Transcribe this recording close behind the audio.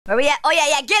Where we at? Oh,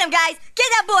 yeah, get him, guys. Get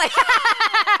that boy.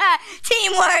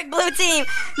 Teamwork, blue team.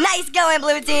 Nice going,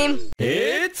 blue team.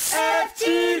 It's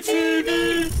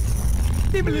FGTeeV.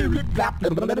 What up?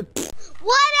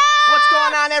 What's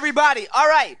going on, everybody? All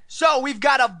right, so we've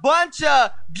got a bunch of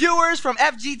viewers from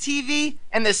FGTeeV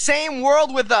in the same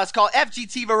world with us called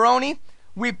FGTeeveroni.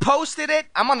 We posted it.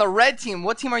 I'm on the red team.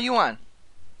 What team are you on?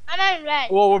 I'm on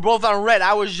red. Well, we're both on red.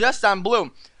 I was just on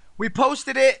blue. We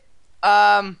posted it.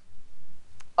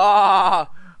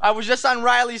 I was just on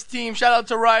Riley's team. Shout out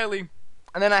to Riley.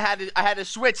 And then I had to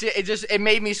switch. It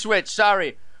made me switch.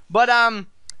 Sorry. But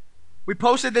we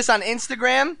posted this on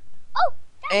Instagram. Oh.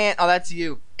 And that's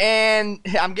you. And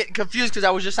I'm getting confused because I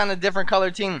was just on a different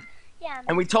color team. Yeah.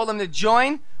 And we told them to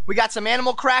join. We got some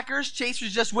animal crackers. Chase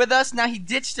was just with us. Now he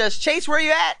ditched us. Chase, where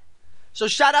you at? So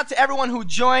shout out to everyone who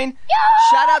joined.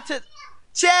 Yo! Shout out to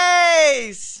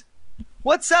Chase.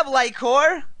 What's up,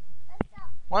 Lycor?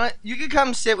 You can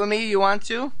come sit with me. You want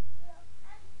to?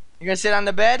 You gonna sit on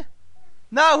the bed?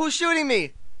 No. Who's shooting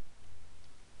me?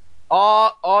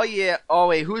 Oh yeah. Oh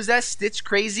wait. Who's that? Stitch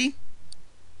Crazy.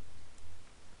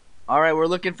 All right. We're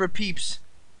looking for peeps.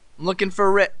 I'm looking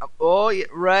for red. Oh yeah.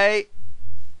 Right.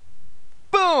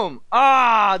 Boom.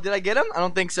 Ah. Did I get him? I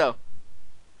don't think so.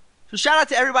 So shout out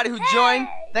to everybody who joined.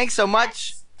 Thanks so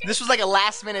much. This was like a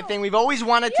last minute thing. We've always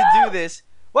wanted to do this.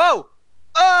 Whoa.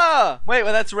 Wait.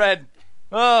 Well, that's red.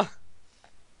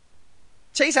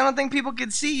 Chase, I don't think people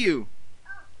can see you.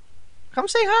 Come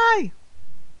say hi.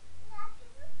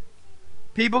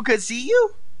 People could see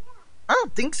you? I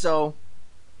don't think so.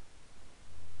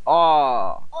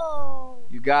 Oh.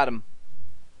 You got him.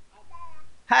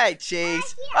 Hi,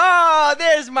 Chase. Oh,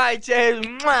 there's my Chase.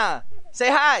 Mwah.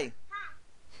 Say hi.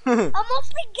 I'm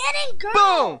mostly getting girls.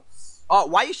 Boom. Oh,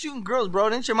 why are you shooting girls, bro?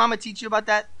 Didn't your mama teach you about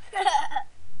that?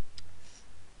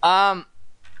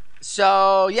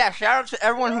 So, yeah, shout out to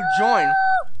everyone who joined.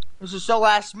 This was so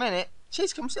last minute.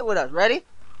 Chase, come sit with us. Ready?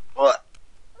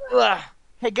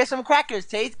 Hey, get some crackers,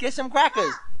 Chase. Get some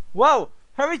crackers. Whoa.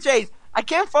 Hurry, Chase. I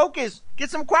can't focus. Get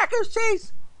some crackers,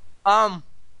 Chase.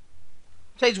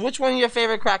 Chase, which one of your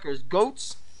favorite crackers?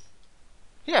 Goats?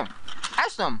 Here.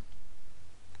 Have some.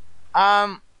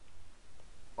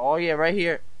 Oh, yeah, right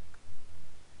here.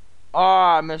 Oh,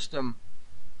 I missed them.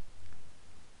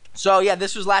 So, yeah,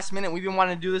 this was last minute. We've been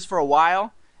wanting to do this for a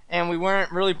while, and we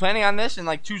weren't really planning on this. And,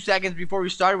 like, 2 seconds before we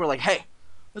started, we're like, hey,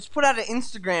 let's put out an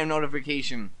Instagram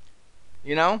notification.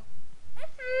 You know?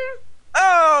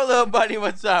 Oh, little buddy,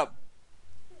 what's up?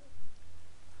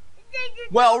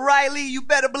 Well, Riley, you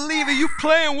better believe it. You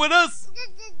playing with us.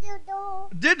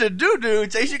 Did-a-doo-doo.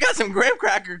 Chase, you got some graham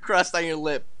cracker crust on your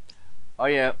lip. Oh,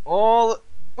 yeah. I'm in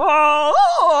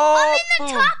the top. I'm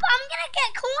going to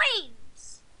get coins.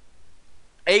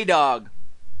 A-Dog.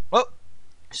 Oh,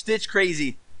 Stitch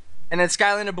Crazy. And then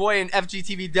Skylander Boy and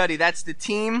FGTeeV Duddy. That's the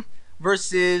team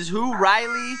versus who?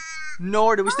 Riley,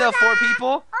 Nor. Do we still have 4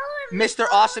 people? Mr.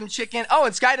 Awesome Chicken. Oh,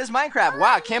 and Sky does Minecraft.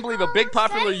 Wow, I can't believe a big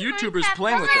popular YouTuber is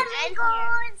playing with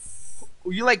us.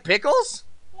 You like pickles?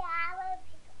 Yeah, I like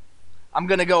pickles. I'm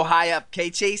going to go high up. Okay,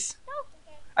 Chase?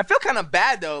 Okay. I feel kind of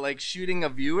bad, though, like shooting a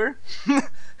viewer.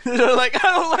 They're like,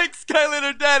 I don't like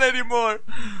Skylander Dad anymore.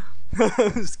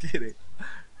 I'm just kidding.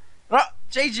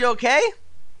 Chase, you okay?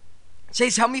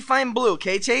 Chase, help me find blue,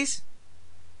 okay, Chase?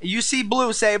 You see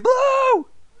blue, say blue!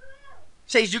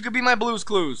 Chase, you could be my Blue's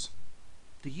Clues.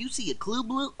 Do you see a clue,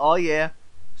 Blue? Oh, yeah.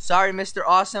 Sorry, Mr.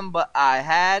 Awesome, but I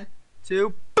had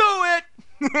to boo it!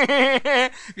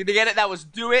 You get it? That was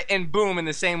do it and boom in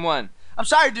the same one. I'm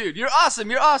sorry, dude. You're awesome,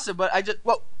 but I just...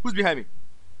 Whoa, who's behind me?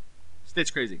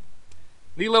 Stitch Crazy.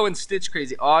 Lilo and Stitch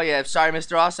Crazy. Oh, yeah, sorry,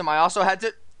 Mr. Awesome. I also had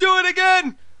to do it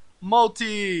again!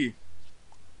 Multi.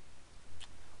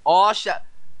 Oh,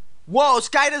 whoa,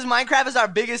 Sky Does Minecraft is our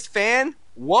biggest fan.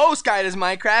 Whoa, Sky Does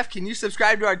Minecraft. Can you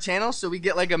subscribe to our channel so we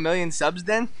get like 1 million subs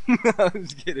then? I'm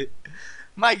just kidding.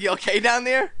 Mike, you okay down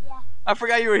there? Yeah. I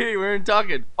forgot you were here. You weren't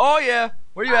talking. Oh, yeah.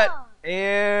 Where you at?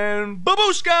 And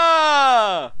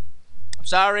Babushka! I'm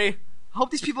sorry. I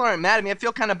hope these people aren't mad at me. I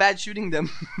feel kind of bad shooting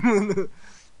them.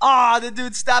 Ah, the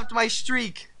dude stopped my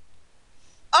streak.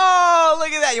 Oh, look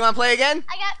at that. You want to play again?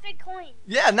 I got 3 coins.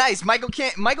 Yeah, nice.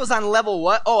 Michael's on level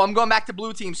what? Oh, I'm going back to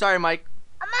blue team. Sorry, Mike.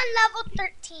 I'm on level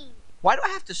 13. Why do I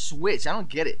have to switch? I don't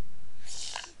get it.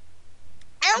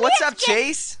 What's up,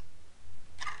 Chase?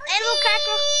 Animal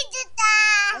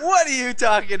cracker. What are you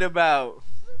talking about?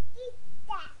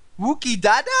 Wookie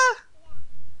Dada?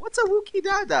 What's a Wookie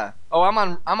Dada? Oh,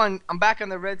 I'm back on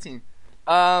the red team.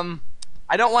 I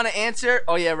don't want to answer.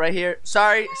 Oh yeah, right here.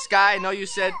 Sorry, Sky. I know you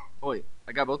said. Oh wait,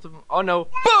 I got both of them. Oh no.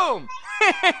 Boom!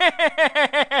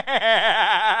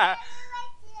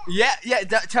 Yeah.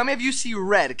 Tell me if you see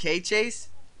red, okay, Chase?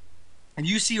 And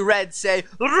you see red, say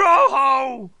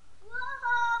Rojo.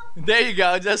 There you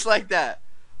go, just like that.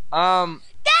 Daddy,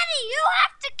 you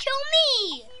have to kill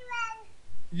me.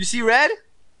 You see red?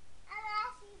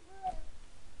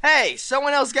 Hey,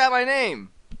 someone else got my name.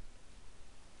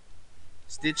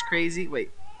 Stitch Crazy.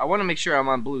 Wait, I want to make sure I'm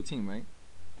on blue team, right?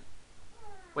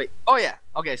 Wait. Oh yeah.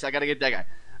 Okay, so I gotta get that guy.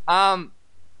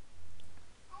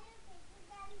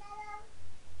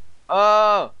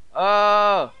 Oh.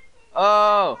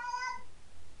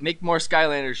 Make more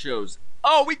Skylander shows.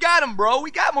 Oh, we got him, bro.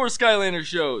 We got more Skylander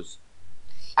shows.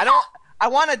 I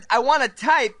want to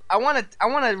type. I want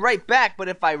to write back, but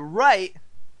if I write,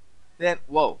 then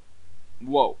whoa.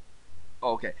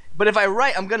 Okay. But if I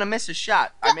write, I'm gonna miss a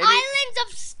shot. The Islands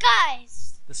of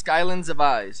Skies. The Skylands of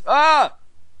Eyes. Ah!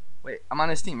 Wait, I'm on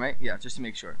his team, right? Yeah, just to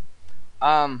make sure.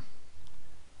 And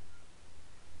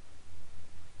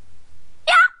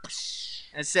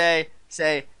say,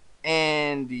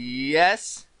 and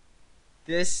yes,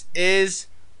 this is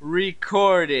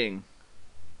recording.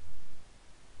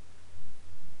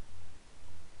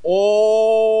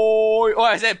 Oh,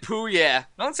 I said poo yeah.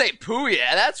 Don't say poo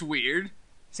yeah, that's weird.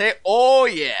 Say oh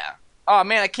yeah. Oh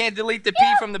man, I can't delete the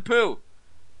P from the poo.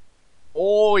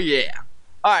 Oh yeah.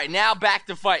 Alright, now back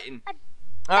to fighting.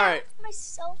 Alright.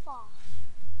 Myself off.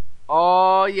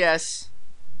 Oh yes.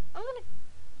 I'm gonna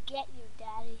get you,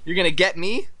 Daddy. You're gonna get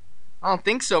me? I don't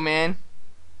think so, man.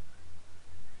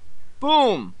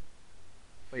 Boom.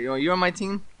 Wait, you're on my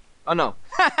team? Oh no.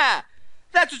 Haha.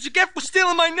 That's what you get for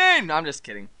stealing my name. No, I'm just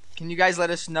kidding. Can you guys let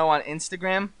us know on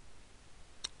Instagram?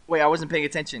 Wait, I wasn't paying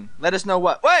attention. Let us know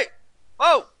what? Wait!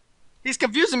 Oh! He's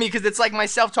confusing me because it's like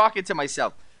myself talking to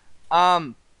myself.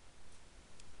 Oh,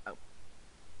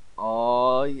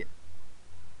 yeah.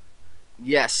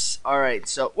 Yes. Alright,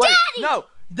 so. Wait, Daddy! no!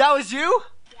 That was you?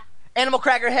 Yeah. Animal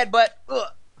Cracker Headbutt.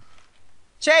 Ugh.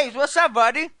 Chase, what's up,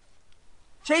 buddy?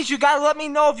 Chase, you gotta let me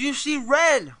know if you see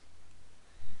red.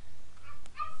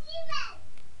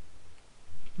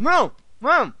 No.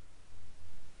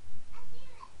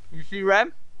 You see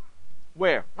red?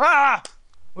 Where? Ah!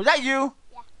 Was that you?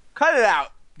 Yeah. Cut it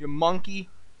out, you monkey.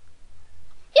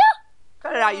 Yeah.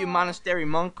 Cut it out, you monastery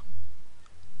monk.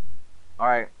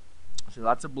 Alright. So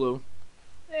lots of blue.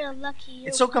 We're lucky.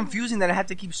 It's so confusing that I have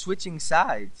to keep switching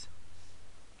sides.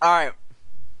 Alright.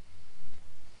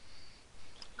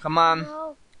 Come on.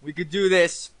 No. We could do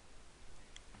this.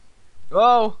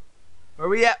 Oh. Where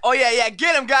we at? Oh, yeah.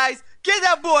 Get him, guys. Get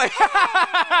that boy.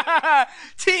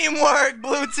 Teamwork,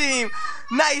 blue team.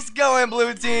 Nice going,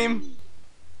 blue team.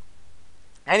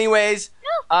 Anyways,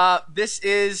 this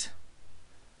is...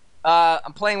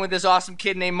 I'm playing with this awesome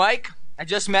kid named Mike. I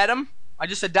just met him. I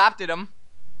just adopted him.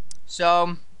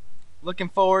 So, looking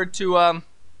forward to,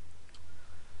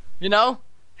 you know,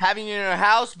 having you in our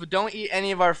house, but don't eat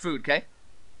any of our food, okay?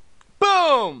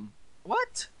 Boom!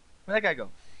 What? Where'd that guy go?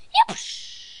 Yep.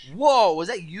 Whoa, was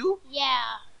that you?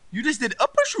 Yeah. You just did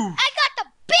upper shoe. I got the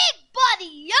big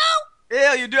buddy, yo!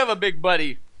 Yeah, you do have a big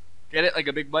buddy. Get it? Like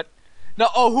a big butt? No,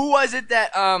 oh, who was it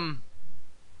that,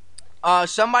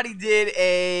 somebody did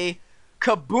a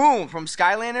Kaboom from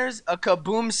Skylanders, a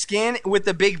Kaboom skin with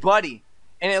the big buddy.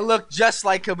 And it looked just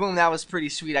like Kaboom. That was pretty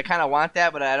sweet. I kind of want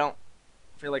that, but I don't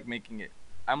feel like making it.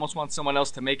 I almost want someone else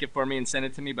to make it for me and send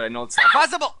it to me, but I know it's not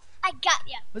possible. I got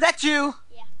you. Was that you?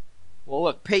 Yeah. Well,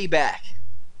 look, payback.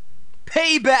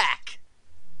 Payback!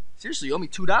 Seriously, you owe me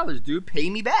 $2, dude.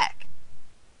 Pay me back.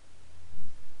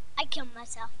 I killed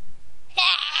myself.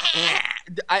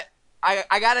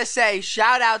 I gotta say,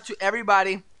 shout out to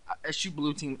everybody. I shoot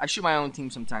blue team. I shoot my own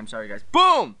team sometimes. Sorry, guys.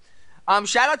 Boom!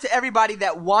 Shout out to everybody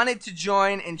that wanted to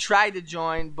join and tried to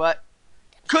join, but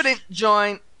couldn't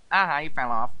join. You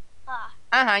fell off.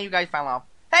 You guys fell off.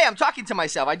 Hey, I'm talking to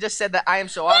myself. I just said that I am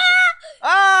so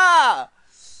awesome.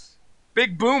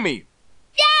 Big Boomy.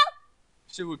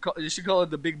 You should call it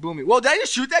the Big Boomy. Whoa, did I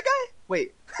just shoot that guy?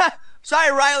 Wait.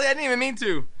 Sorry, Riley. I didn't even mean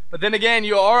to. But then again,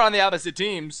 you are on the opposite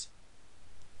teams.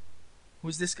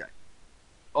 Who's this guy?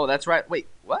 Oh, that's right. Wait,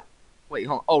 what? Wait,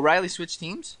 hold on. Oh, Riley switched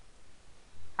teams?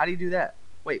 How do you do that?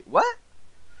 Wait, what?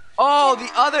 Oh, the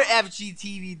other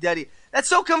FGTeeV Duddy. That's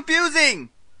so confusing.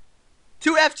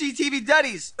 2 FGTeeV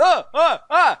Duddies. I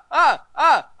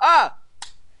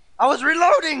was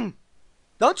reloading.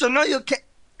 Don't you know you can't...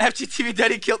 FGTeeV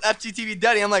Duddy killed FGTeeV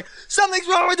Duddy. I'm like, something's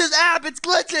wrong with this app. It's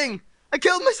glitching. I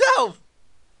killed myself.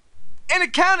 And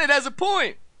it counted as a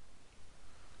point.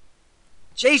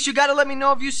 Chase, you gotta let me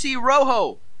know if you see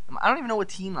Rojo. I don't even know what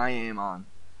team I am on.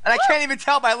 And I can't even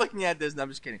tell by looking at this. No, I'm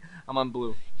just kidding. I'm on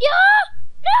blue. Yeah.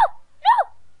 No.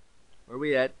 Where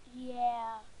we at?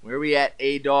 Yeah. Where we at,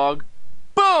 A-Dog?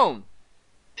 Boom!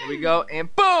 Here we go,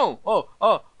 and boom!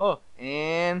 Oh,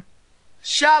 and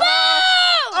shallow!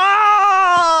 Boom!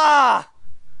 Ah!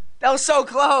 That was so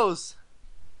close.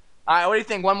 All right, what do you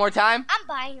think? One more time? I'm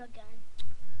buying a gun.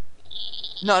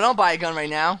 No, don't buy a gun right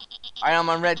now. All right, I'm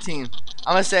on red team.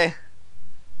 I'm gonna say,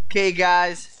 okay,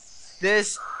 guys,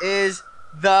 this is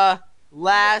the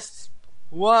last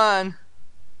one.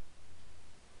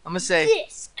 I'm gonna say,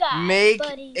 This guy, make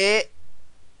buddy. it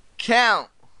count.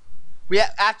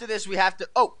 After this, we have to.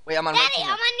 Oh, wait, I'm on red Daddy, team.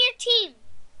 I'm on your team.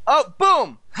 Oh,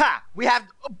 boom! Ha! We have.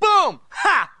 Boom!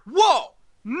 Ha! Whoa!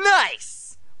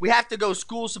 Nice! We have to go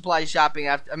school supply shopping.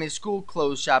 School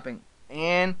clothes shopping.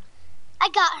 And. I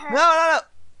got her. No!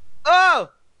 Oh!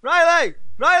 Riley!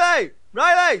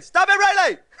 Stop it,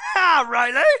 Riley! Ha!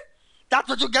 Riley! That's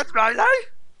what you get, Riley!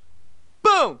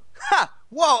 Boom! Ha!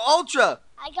 Whoa, Ultra!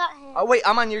 I got him. Oh, wait,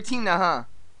 I'm on your team now, huh?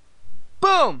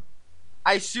 Boom!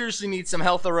 I seriously need some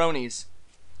health-a-ronies.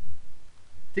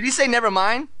 Did he say never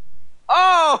mind?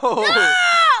 Oh!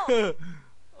 No!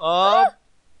 Oh!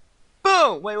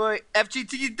 Boom! Wait.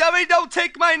 FGTeeV, don't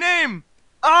take my name!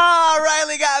 Oh,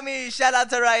 Riley got me! Shout out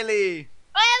to Riley!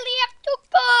 I only have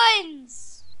 2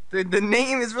 coins. The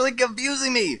name is really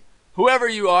confusing me. Whoever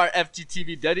you are,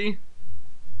 FGTeeV Daddy.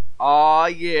 Oh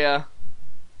yeah.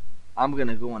 I'm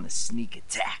gonna go on a sneak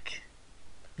attack.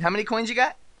 How many coins you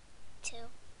got? 2.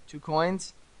 2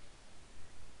 coins.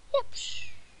 Yep.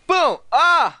 Boom!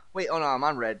 Ah! Wait, oh no, I'm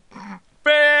on red.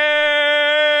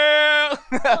 Fail!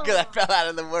 Because I fell out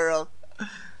of the world.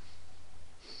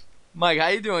 Mike, how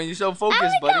you doing? You so focused, I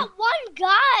only buddy. got 1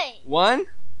 guy. 1?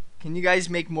 Can you guys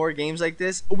make more games like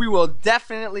this? We will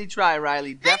definitely try,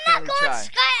 Riley. I'm not Definitely going try. to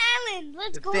Sky Island.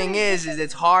 Let's The go. thing is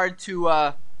it's hard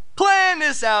to plan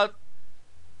this out.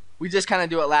 We just kind of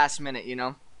do it last minute, you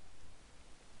know.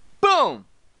 Boom.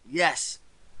 Yes.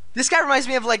 This guy reminds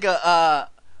me of like one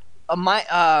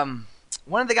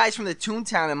of the guys from the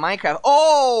Toontown in Minecraft.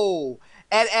 Oh,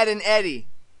 Ed and Eddie.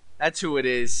 That's who it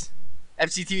is.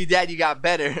 FGTeeV Dad, you got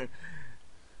better.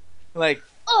 Like,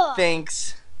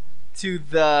 thanks to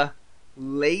the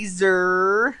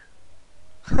laser.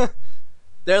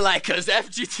 They're like, cause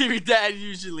FGTeeV Dad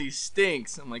usually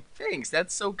stinks. I'm like, thanks,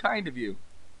 that's so kind of you.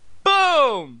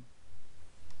 Boom!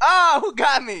 Oh, who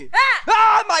got me?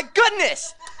 Oh my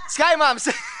goodness! Sky Mom,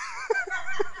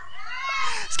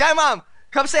 Sky Mom,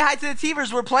 come say hi to the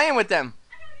Teevers. We're playing with them.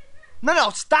 No,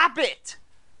 stop it!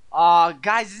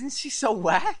 Guys, isn't she so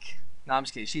whack? No, I'm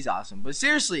just kidding. She's awesome. But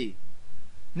seriously,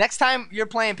 next time you're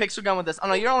playing Pixel Gun with us, oh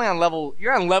no, you're only on level.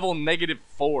 You're on level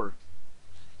 -4.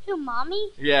 Who,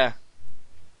 mommy? Yeah.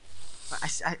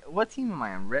 What team am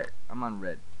I on? Red. I'm on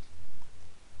red.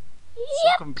 So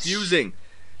confusing.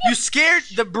 You scared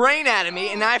the brain out of me,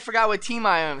 and now I forgot what team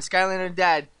I am. Skylander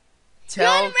Dad. You're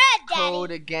on Tell red, Daddy.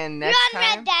 code again next You're on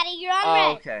time. red, Daddy. You're on Oh,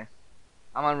 red. okay.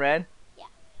 I'm on red? Yeah.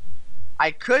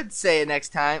 I could say it next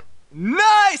time.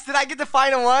 Nice! Did I get the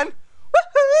final one?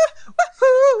 Woohoo!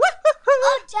 Woohoo! Woohoo!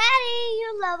 Oh, Daddy,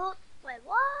 you leveled. Wait,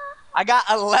 what? I got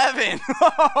 11.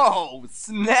 Oh,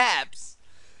 snaps.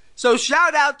 So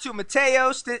shout out to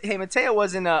Mateo. Hey, Mateo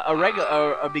wasn't a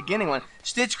regular, a beginning one.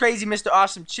 Stitch Crazy, Mr.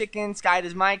 Awesome Chicken, Sky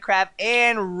Does Minecraft,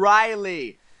 and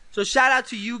Riley. So shout out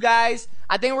to you guys.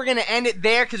 I think we're gonna end it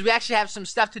there because we actually have some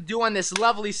stuff to do on this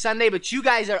lovely Sunday. But you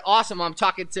guys are awesome. I've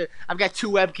got 2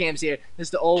 webcams here. This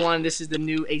is the old one. This is the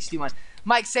new HD one.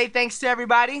 Mike, say thanks to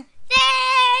everybody.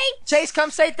 Thanks. Chase, come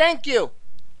say thank you,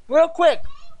 real quick.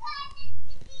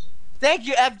 Thank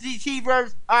you,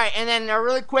 FGTeeVers. All right, and then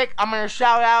really quick, I'm gonna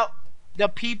shout out the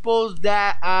peoples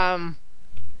that on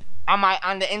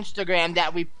the Instagram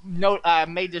that we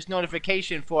made this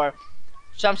notification for.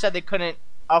 Some said they couldn't.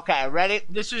 Okay, ready?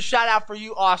 This is a shout out for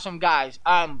you, awesome guys.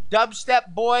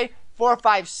 Dubstep Boy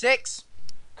 456,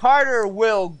 Carter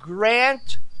Will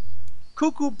Grant,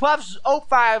 Cuckoo Puffs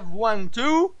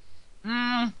 0512,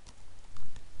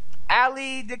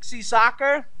 Ali Dixie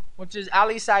Soccer, which is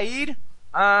Ali Saeed.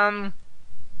 I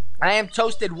Am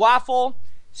Toasted Waffle,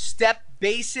 Step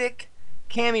Basic,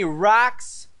 Cammy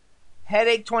Rocks,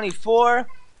 Headache 24,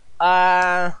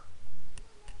 Vinyl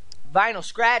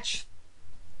Scratch,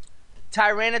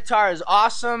 Tyranitar is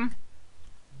awesome,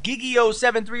 Gigio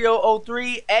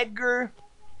 73003, Edgar,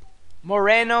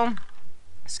 Moreno,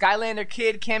 Skylander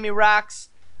Kid, Cammy Rocks,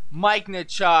 Mike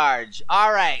Nacharge.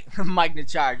 Alright, Mike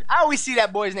Nacharge. I always see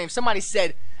that boy's name. Somebody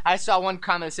said, I saw one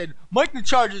comment that said, Mike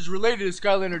Nacharge is related to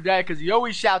Skylander Dad because he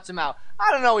always shouts him out.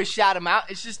 I don't always shout him out.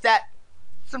 It's just that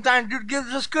sometimes dude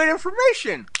gives us good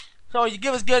information. So you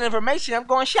give us good information, I'm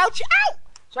going to shout you out.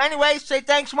 So anyway, say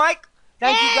thanks, Mike.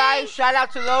 Thank you guys. Shout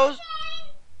out to those.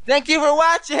 Thank you for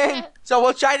watching. So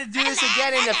we'll try to do this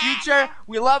again in the future.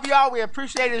 We love y'all. We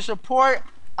appreciate your support.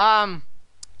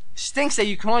 stinks that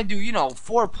you can only do, you know,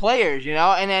 4 players, you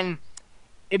know, and then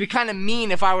it'd be kind of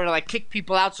mean if I were to like kick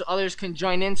people out so others can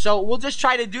join in. So we'll just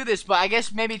try to do this, but I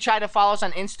guess maybe try to follow us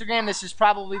on Instagram. This is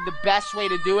probably the best way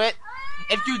to do it.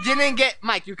 If you didn't get,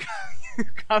 Mike, you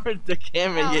covered the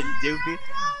camera, you doofy.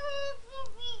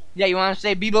 Yeah, you want to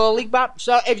say Beba Leep Bop?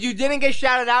 So if you didn't get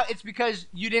shouted out, it's because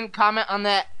you didn't comment on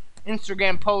that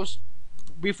Instagram post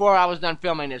before I was done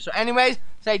filming this. So anyways,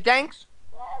 say thanks.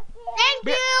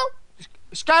 Thank you.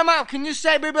 Sky Mom, can you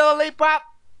say Beba Leep Bop?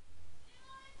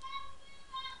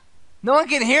 No one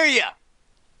can hear you.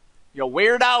 You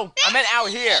weirdo. I meant out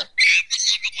here.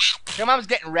 Sky Mom's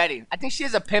getting ready. I think she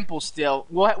has a pimple still.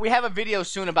 We have a video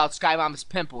soon about Sky Mom's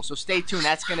pimple, so stay tuned.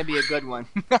 That's going to be a good one.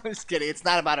 I'm just kidding. It's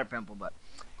not about her pimple, but...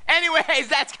 Anyways,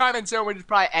 that's coming soon. We'll just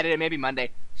probably edit it maybe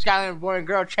Monday. Skyline Boy and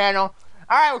Girl channel.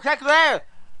 Alright, we'll check it later.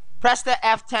 Press the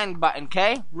F10 button,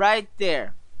 okay? Right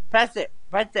there. Press it.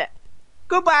 Right there.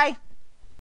 Goodbye.